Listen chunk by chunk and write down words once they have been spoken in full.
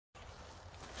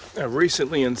I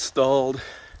recently installed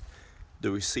the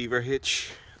receiver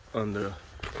hitch on the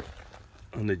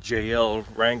JL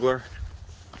Wrangler,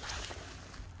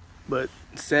 but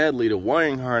sadly the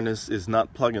wiring harness is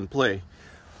not plug and play.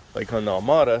 Like on the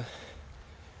Armada,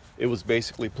 it was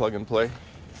basically plug and play.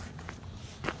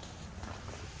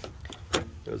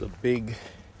 There's a big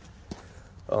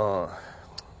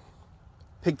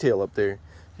pigtail up there.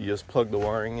 You just plug the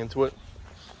wiring into it.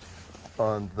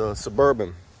 On the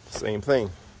Suburban, same thing,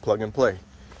 plug and play.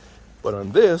 But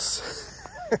on this,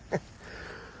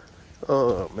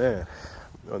 oh man,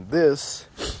 on this,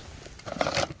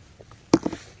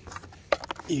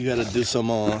 you gotta do some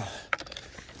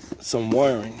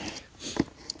wiring.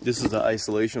 This is the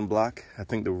isolation block. I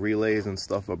think the relays and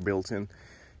stuff are built in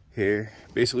here,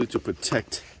 basically to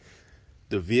protect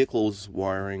the vehicle's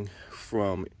wiring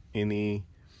from any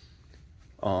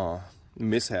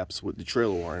mishaps with the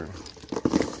trailer wiring.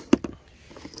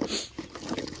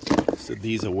 So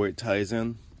these are where it ties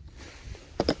in.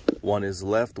 One is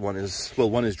left, one is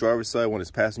driver's side, one is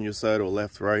passenger side, or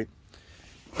left, right.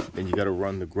 And you got to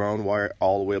run the ground wire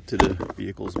all the way up to the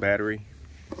vehicle's battery.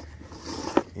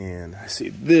 And I see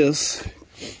this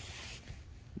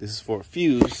is for a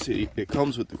fuse. It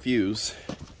comes with the fuse.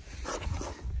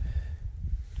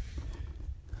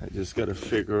 I just got to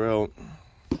figure out,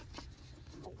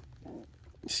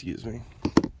 excuse me.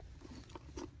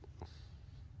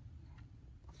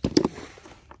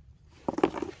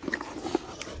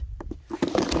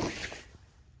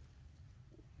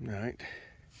 All right.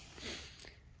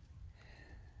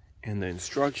 And the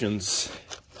instructions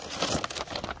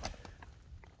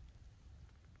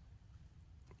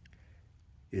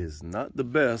is not the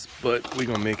best, but we're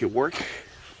gonna make it work.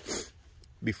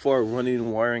 Before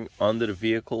running wiring under the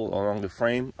vehicle along the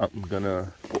frame, I'm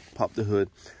gonna pop the hood.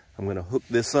 I'm gonna hook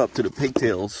this up to the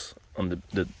pigtails on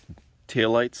the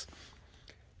tail lights.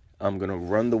 I'm gonna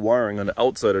run the wiring on the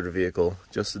outside of the vehicle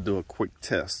just to do a quick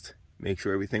test. Make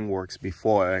sure everything works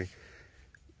before I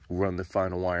run the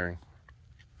final wiring.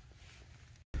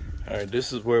 All right,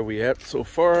 this is where we at so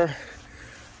far.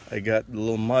 I got the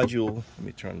little module. Let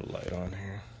me turn the light on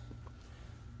here.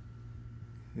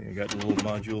 I got the little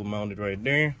module mounted right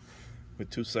there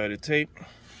with two-sided tape.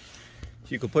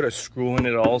 You could put a screw in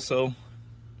it also,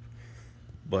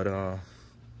 but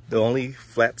the only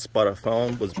flat spot I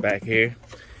found was back here.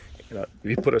 If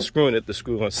you put a screw in it, the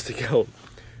screw gonna stick out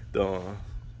the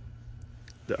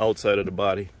outside of the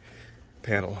body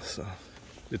panel. So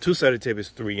the two-sided tape is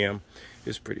 3M.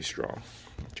 It's pretty strong.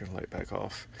 Turn the light back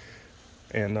off.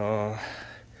 And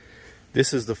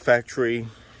this is the factory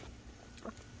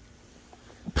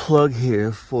plug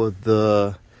here for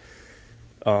the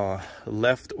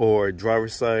left or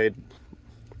driver's side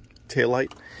tail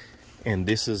light, and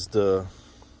this is the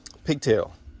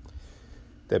pigtail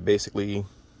that basically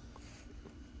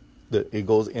it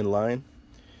goes in line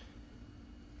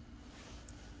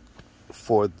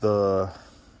for the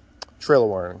trailer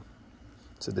wiring.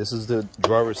 So this is the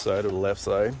driver's side or the left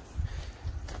side,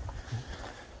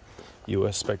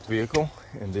 US spec vehicle,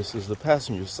 and this is the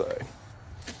passenger side.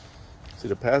 See,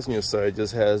 the passenger side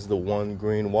just has the one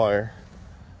green wire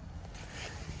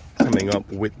coming up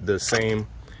with the same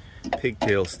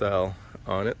pigtail style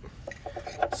on it.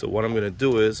 So what I'm gonna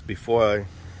do is, before I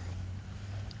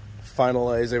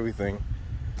finalize everything,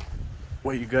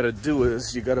 what you gotta do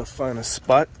is you gotta find a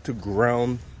spot to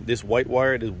ground this white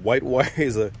wire. This white wire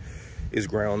is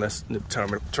ground. That's the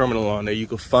terminal on there. You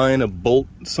can find a bolt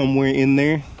somewhere in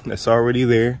there that's already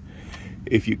there.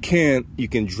 If you can't, you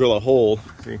can drill a hole.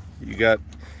 See, you got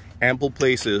ample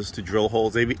places to drill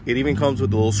holes. It even comes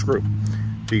with a little screw.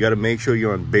 So you got to make sure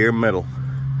you're on bare metal,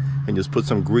 and just put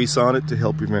some grease on it to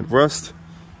help prevent rust.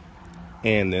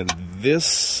 And then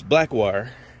this black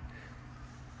wire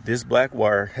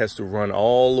has to run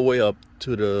all the way up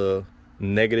to the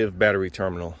negative battery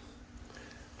terminal,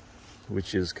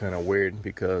 which is kind of weird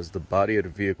because the body of the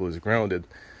vehicle is grounded.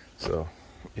 So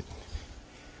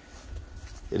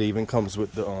it even comes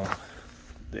with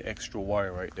the extra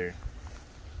wire right there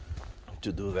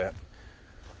to do that.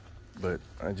 But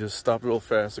I just stopped real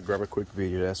fast to grab a quick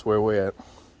video. That's where we're at.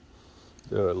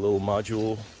 The little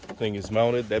module thing is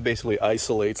mounted. That basically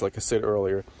isolates, like I said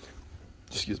earlier,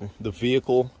 excuse me, the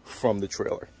vehicle from the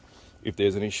trailer. If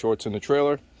there's any shorts in the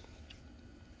trailer,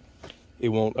 it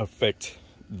won't affect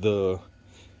the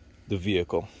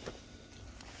vehicle.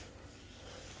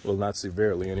 Well, not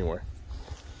severely anyway.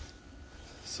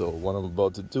 So what I'm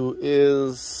about to do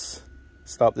is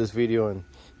stop this video and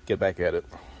get back at it.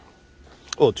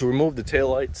 Oh, to remove the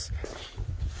taillights,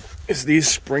 it's these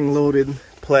spring-loaded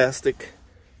plastic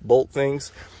bolt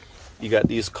things. You got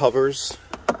these covers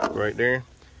right there.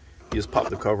 You just pop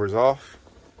the covers off,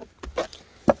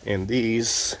 and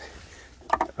these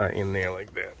are in there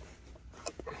like that.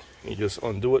 You just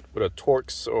undo it with a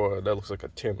Torx, or that looks like a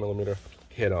 10mm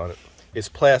head on it. It's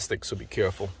plastic, so be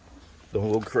careful.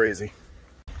 Don't go crazy.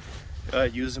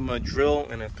 Using my drill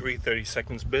and a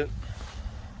 3/32 bit.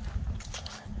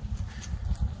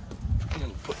 I'm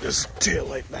gonna put this tail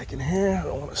light back in here. I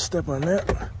don't want to step on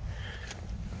that.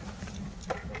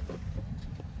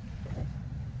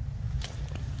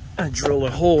 I drill a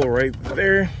hole right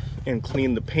there and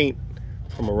clean the paint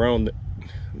from around it.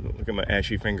 Look at my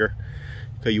ashy finger.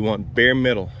 Because you want bare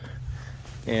metal.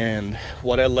 And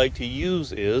what I like to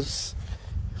use is,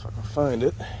 if I can find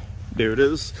it, there it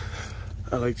is.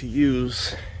 I like to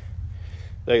use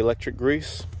the electric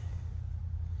grease.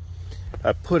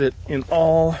 I put it in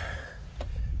all,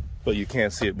 but you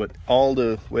can't see it, but all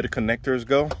the where the connectors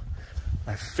go,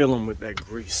 I fill them with that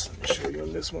grease. Let me show you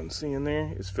on this one. See in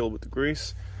there? It's filled with the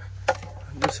grease.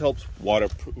 This helps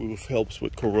waterproof, helps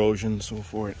with corrosion, so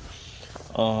forth.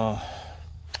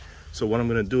 So what I'm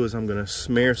gonna do is I'm gonna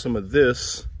smear some of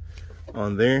this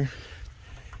on there.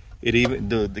 It even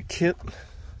the kit,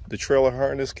 the trailer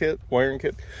harness kit, wiring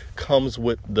kit, comes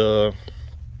with the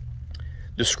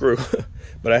screw.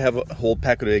 But I have a whole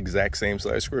pack of the exact same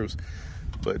size screws.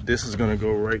 But this is gonna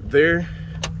go right there,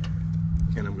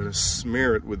 and I'm gonna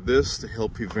smear it with this to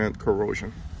help prevent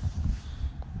corrosion.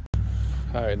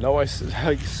 All right, now I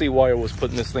see why I was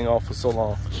putting this thing off for so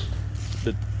long.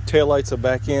 The taillights are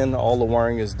back in, all the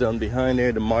wiring is done behind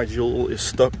there. The module is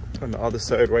stuck on the other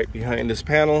side right behind this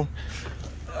panel.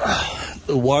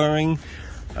 The wiring,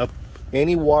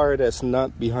 any wire that's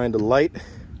not behind the light,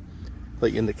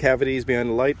 like in the cavities behind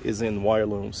the light, is in wire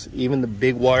looms. Even the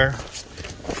big wire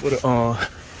for the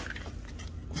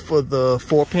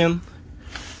 4-pin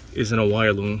is in a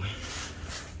wire loom.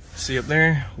 See up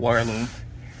there? Wire loom.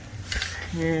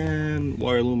 And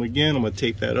wire loom again. I'm gonna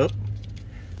tape that up.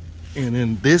 And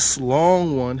then this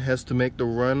long one has to make the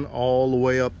run all the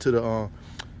way up to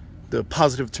the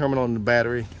positive terminal in the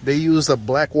battery. They use a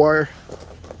black wire.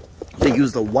 They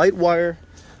use the white wire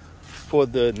for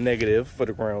the negative, for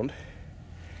the ground,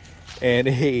 and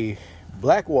a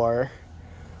black wire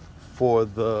for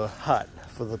the hot,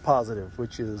 for the positive,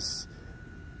 which is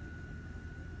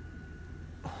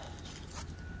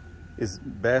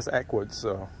bass backwards.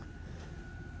 So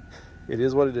it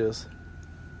is what it is.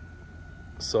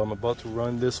 So I'm about to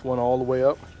run this one all the way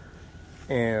up,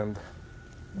 and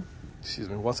excuse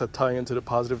me, once I tie into the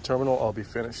positive terminal, I'll be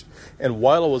finished. And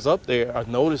while I was up there, I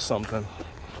noticed something.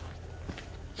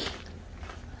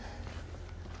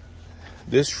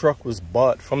 This truck was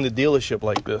bought from the dealership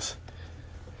like this.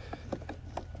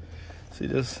 See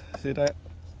this? See that?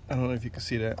 I don't know if you can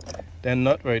see that. That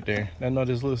nut right there. That nut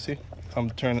is loose. See?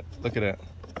 I'm turning. Look at that.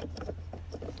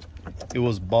 It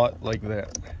was bought like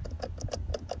that.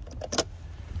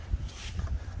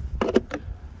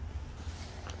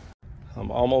 I'm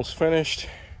almost finished.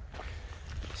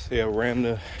 See, I ran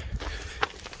the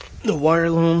wire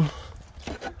loom.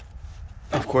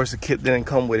 Of course, the kit didn't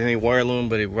come with any wire loom,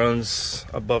 but it runs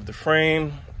above the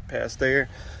frame, past there,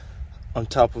 on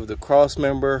top of the cross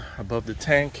member, above the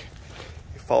tank.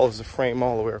 It follows the frame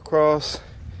all the way across.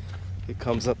 It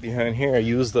comes up behind here. I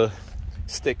use the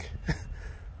stick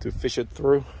to fish it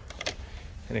through,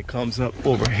 and it comes up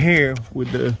over here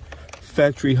with the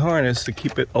factory harness to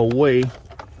keep it away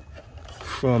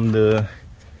from the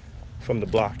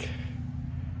block.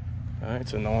 All right,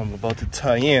 so now I'm about to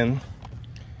tie in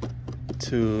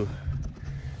to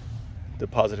the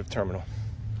positive terminal.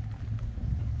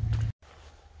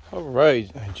 All right,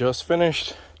 I just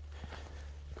finished.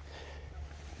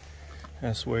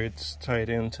 That's where it's tied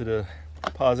into the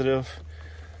positive.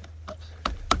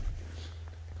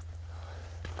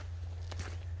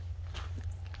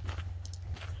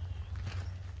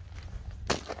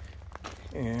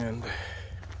 And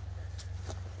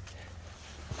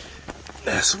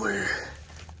that's where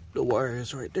the wire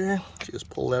is right there. Just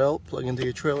pull that out, plug into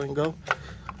your trailer and go.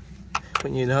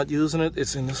 When you're not using it,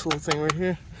 it's in this little thing right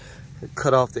here.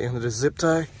 Cut off the end of the zip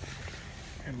tie,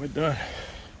 and we're done.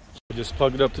 I just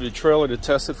plugged it up to the trailer to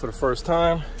test it for the first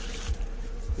time.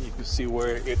 You can see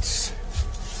where it's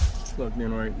plugged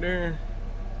in right there.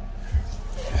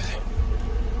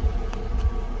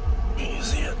 You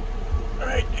see it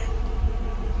right there.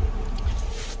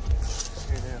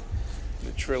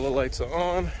 The trailer lights are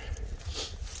on.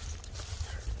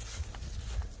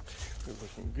 We're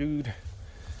looking good.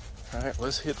 All right,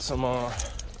 let's hit some.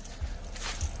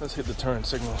 Let's hit the turn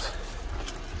signals.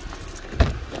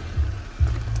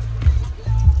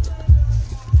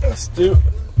 Let's do.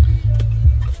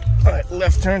 All right,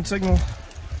 left turn signal.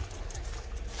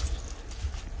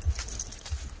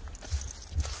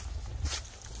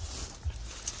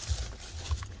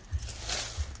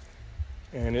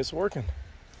 and it's working.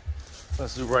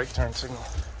 Let's do right turn signal.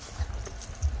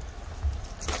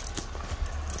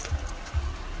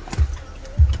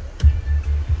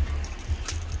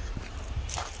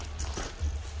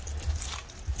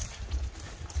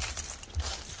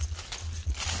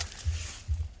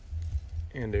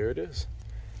 And there it is.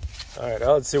 All right,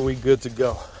 I would say we're good to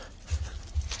go.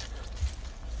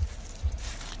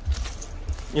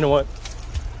 You know what?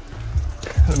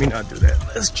 Let me not do that.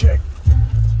 Let's check.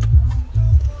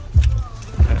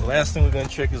 All right, last thing we're gonna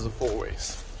check is the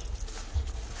four-ways.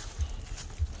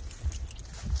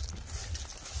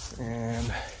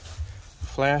 And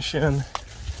flashing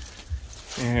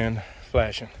and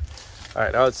flashing. All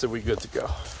right, I would say we're good to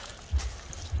go.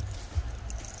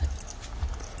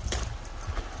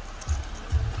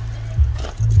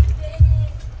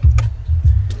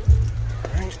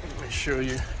 Show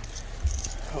you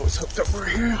how it's hooked up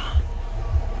right here.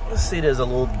 Let's see, there's a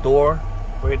little door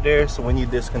right there, so when you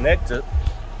disconnect it,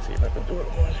 see if I can do it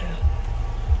on here.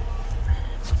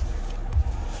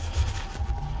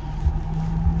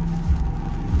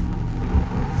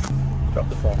 Drop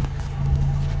the phone.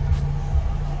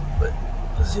 But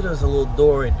let's see, there's a little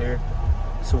door right there,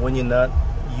 so when you're not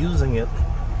using it,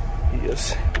 you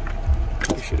just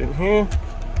push it in here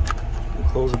and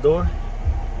close the door,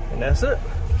 and that's it.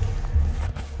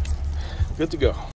 Good to go.